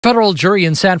Federal jury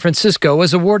in San Francisco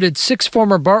has awarded 6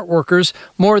 former BART workers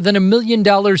more than $1 million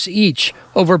each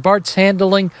over BART's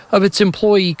handling of its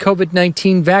employee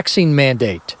COVID-19 vaccine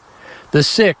mandate. The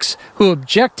 6, who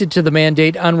objected to the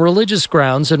mandate on religious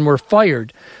grounds and were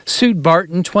fired, sued BART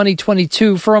in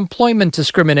 2022 for employment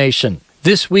discrimination.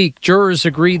 This week, jurors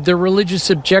agreed their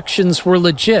religious objections were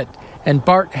legit, and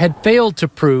BART had failed to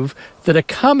prove that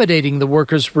accommodating the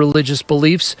workers' religious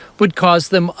beliefs would cause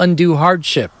them undue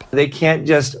hardship. They can't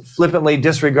just flippantly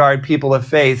disregard people of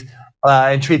faith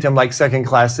and treat them like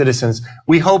second-class citizens.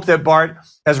 We hope that BART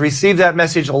has received that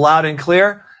message loud and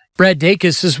clear. Brad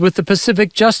Dacus is with the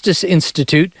Pacific Justice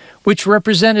Institute, which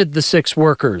represented the 6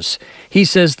 workers. He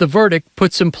says the verdict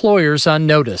puts employers on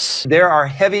notice. There are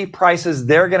heavy prices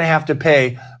they're going to have to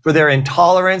pay for their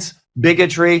intolerance,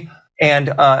 bigotry,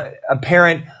 and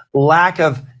apparent lack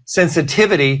of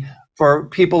sensitivity for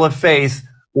people of faith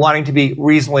wanting to be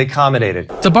reasonably accommodated.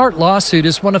 The BART lawsuit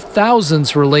is one of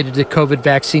thousands related to COVID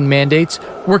vaccine mandates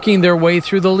working their way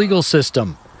through the legal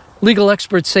system. Legal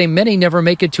experts say many never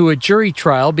make it to a jury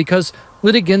trial because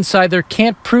litigants either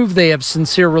can't prove they have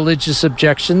sincere religious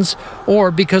objections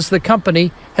or because the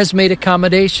company has made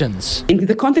accommodations. In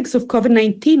the context of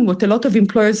COVID-19, what a lot of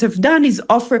employers have done is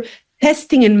offer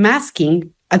testing and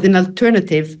masking as an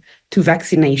alternative to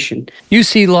vaccination.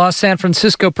 UC Law San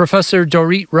Francisco professor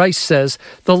Dorit Rice says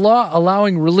the law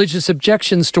allowing religious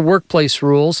objections to workplace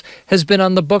rules has been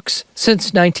on the books since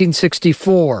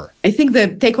 1964. I think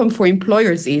the take-home for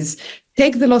employers is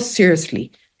take the law seriously,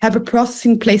 have a process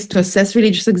in place to assess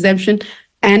religious exemption,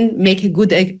 and make a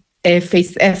good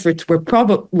faith effort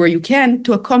where you can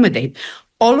to accommodate,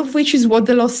 all of which is what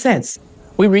the law says.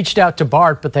 We reached out to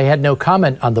BART, but they had no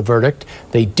comment on the verdict.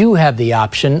 They do have the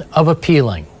option of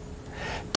appealing.